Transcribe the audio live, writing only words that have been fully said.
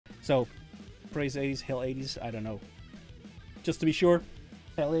So, praise 80s, hell 80s, I don't know. Just to be sure,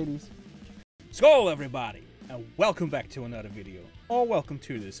 hell 80s. Skål everybody, and welcome back to another video, or welcome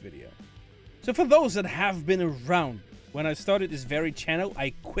to this video. So for those that have been around, when I started this very channel, I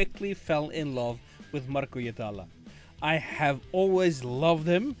quickly fell in love with Marko Hietala. I have always loved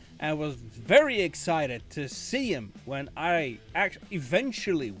him and was very excited to see him when I actually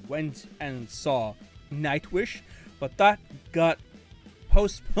eventually went and saw Nightwish, but that got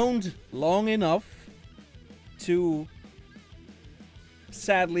postponed long enough to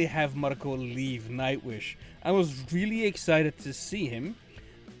sadly have Marko leave Nightwish. I was really excited to see him,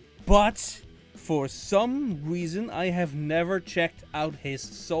 but for some reason I have never checked out his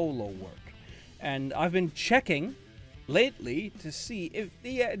solo work. And I've been checking lately to see if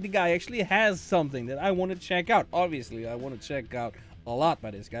the guy actually has something that I want to check out. Obviously, I want to check out a lot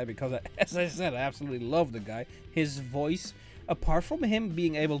by this guy because, as I said, I absolutely love the guy. His voice, apart from him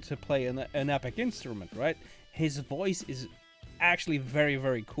being able to play an epic instrument, right? His voice is actually very,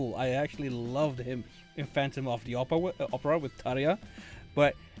 very cool. I actually loved him in Phantom of the Opera with Tarja.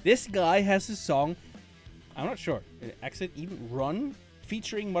 But this guy has a song, I'm not sure, Exit Even Run,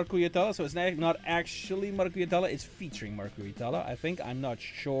 featuring Marko Hietala. So it's not actually Marko Hietala, it's featuring Marko Hietala, I think. I'm not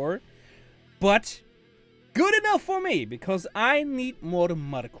sure. But good enough for me, because I need more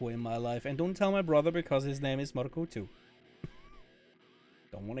Marko in my life. And don't tell my brother, because his name is Marko too.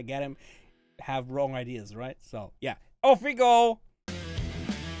 Don't want to get him have wrong ideas, right? So yeah, off we go.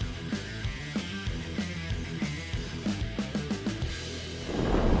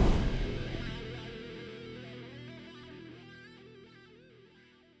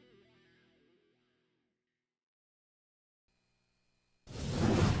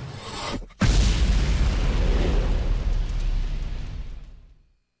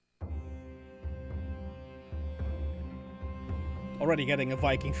 Already getting a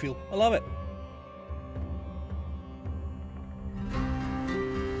Viking feel. I love it.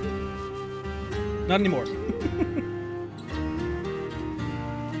 Not anymore.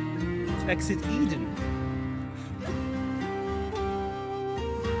 It's Exit Eden.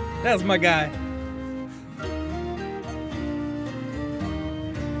 That's my guy.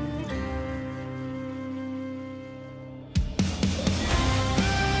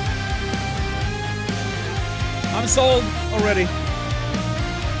 I'm sold already.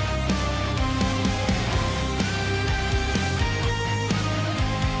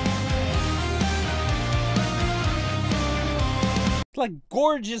 Like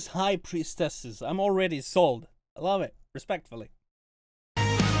gorgeous high priestesses. I'm already sold. I love it. Respectfully.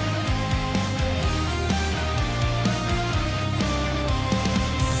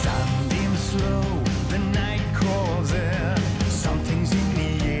 Sounding slow, the night calls in. Something's in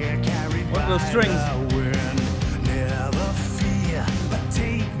the air carried what are those strings? the wind. Never fear, but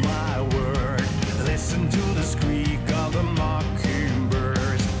take my word. Listen to the squeak of the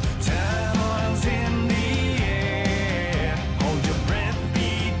mockingbirds. Turmoil's in the air. Hold your breath,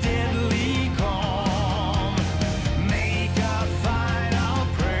 be deadly calm. Make a final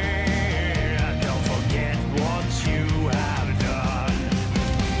prayer. Don't forget what you have done.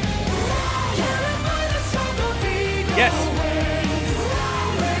 Yes.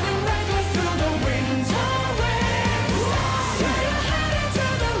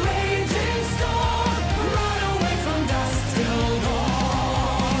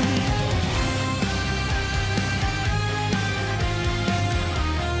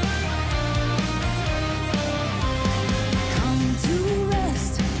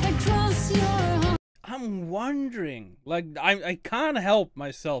 I'm wondering, like, I can't help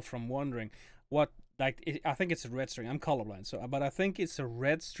myself from wondering what, like, I think it's a red string. I'm colorblind, so, but I think it's a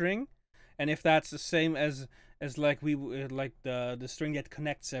red string, and if that's the same as like like the string that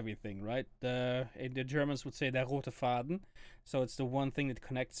connects everything, right? The Germans would say der rote Faden, so it's the one thing that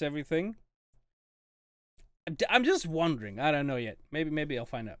connects everything. I'm just wondering. I don't know yet. Maybe I'll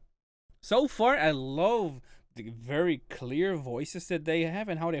find out. So far, I love the very clear voices that they have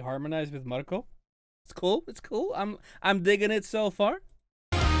and how they harmonize with Marko. It's cool. It's cool. I'm digging it so far.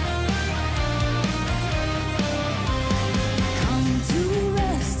 Come to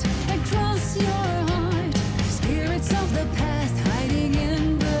rest across your heart. Spirits of the past hiding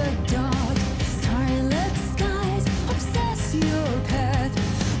in the dark. Starlit skies obsess your path.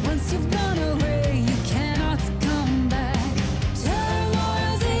 Once you've gone away, you cannot come back.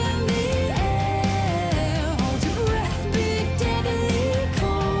 Turmoil's in the air. Hold your breath, be deadly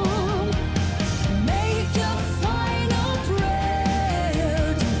calm. Make your final prayer.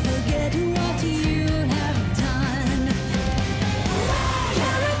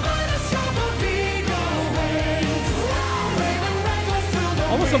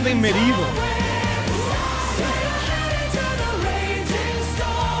 something medieval.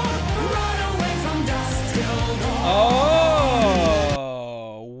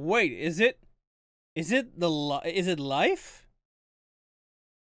 Oh, wait, is it life?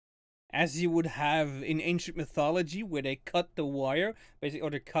 As you would have in ancient mythology, where they cut the wire, basically, or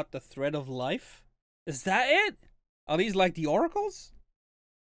they cut the thread of life. Is that it? Are these like the oracles?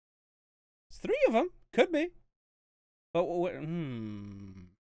 It's 3 of them. Could be. But I'm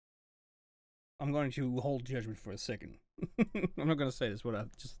going to hold judgment for a second. I'm not going to say this, what I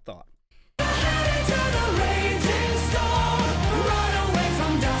just thought. I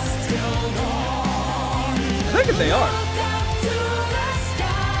think that they are.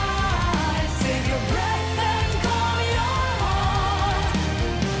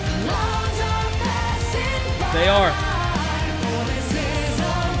 They are.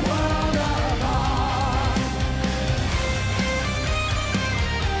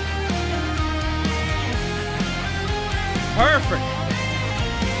 Perfect.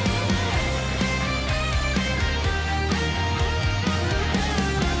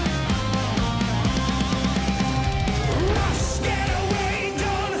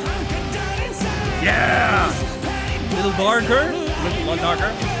 Yeah. Little darker. Little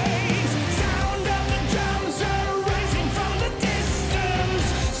darker.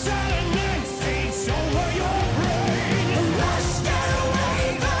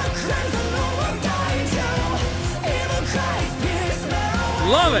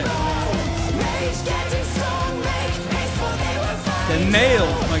 Love it! The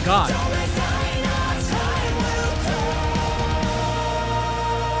nails, my god.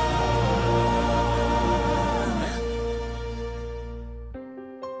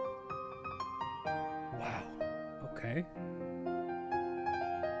 Wow. Okay.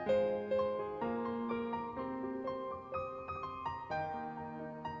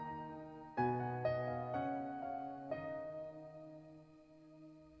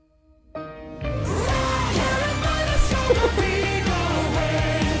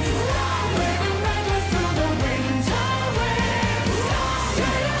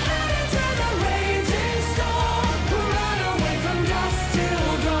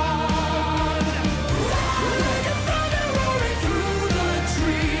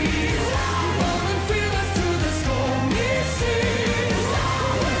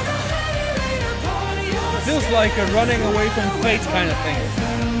 Feels like a running away from fate kind of thing.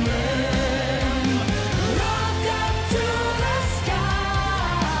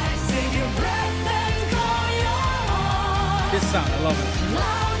 This sound, I love it.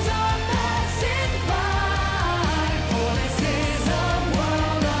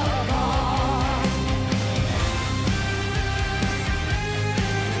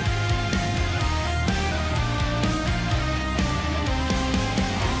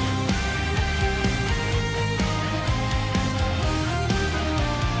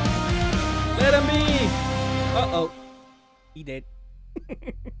 Let him be! Uh-oh. He did.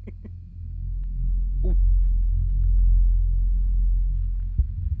 Ooh.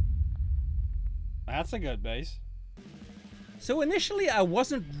 That's a good bass. So initially I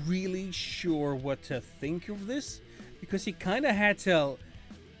wasn't really sure what to think of this, because he kind of had to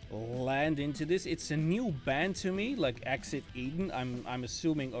land into this. It's a new band to me, like Exit Eden. I'm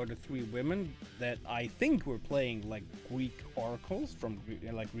assuming are the 3 women that I think were playing like Greek oracles from Greek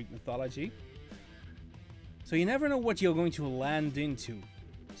mythology. So you never know what you're going to land into.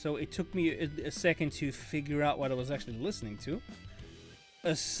 So it took me a second to figure out what I was actually listening to.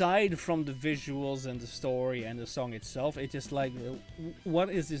 Aside from the visuals and the story and the song itself, it's just like, what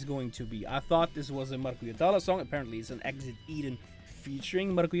is this going to be? I thought this was a Marko Hietala song. Apparently it's an Exit Eden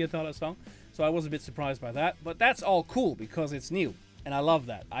featuring Marko Hietala song. So I was a bit surprised by that. But that's all cool because it's new. And I love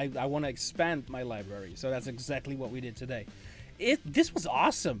that. I want to expand my library. So that's exactly what we did today. This was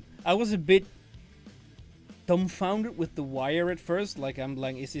awesome. I was a bit dumbfounded with the wire at first. Like, I'm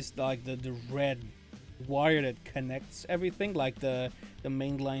like, is this like the red wire that connects everything, like the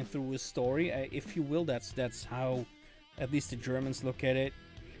main line through a story, if you will? That's how at least the Germans look at it.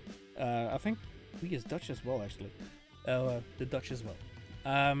 I think we as Dutch as well, actually. The Dutch as well.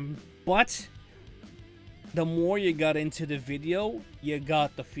 But the more you got into the video, you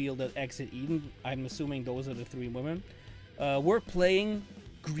got the feel that Exit Eden, I'm assuming those are the 3 women, were playing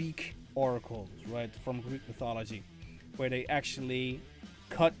Greek oracles, right, from Greek mythology, where they actually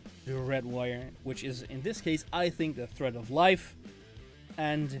cut the red wire, which is in this case I think the thread of life,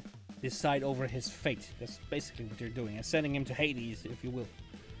 and decide over his fate. That's basically what they're doing, and sending him to Hades, if you will.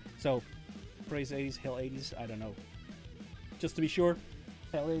 So praise Hades, hell Hades, I don't know, just to be sure,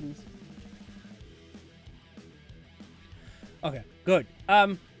 hell Hades. Okay, good.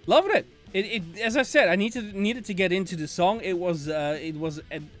 Loved it. As I said, I needed to get into the song. It was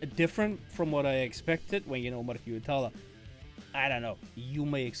a different from what I expected. When you know Marko Hietala, I don't know. You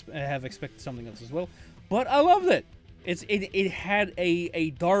may have expected something else as well, but I loved it. It had a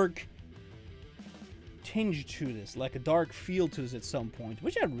dark tinge to this, like a dark feel to this at some point,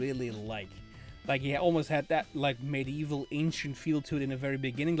 which I really like. Like, he almost had that like medieval ancient feel to it in the very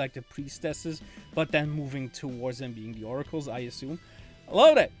beginning, like the priestesses, but then moving towards them being the oracles, I assume. I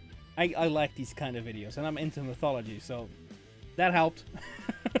loved it. I like these kind of videos, and I'm into mythology, so that helped.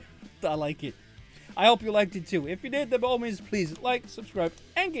 I like it. I hope you liked it too. If you did, then by all means, please like, subscribe,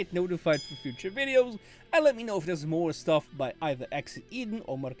 and get notified for future videos. And let me know if there's more stuff by either Exit Eden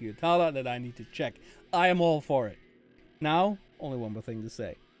or Marko Hietala that I need to check. I am all for it. Now, only one more thing to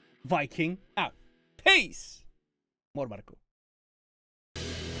say. Viking out. Peace! More Marko.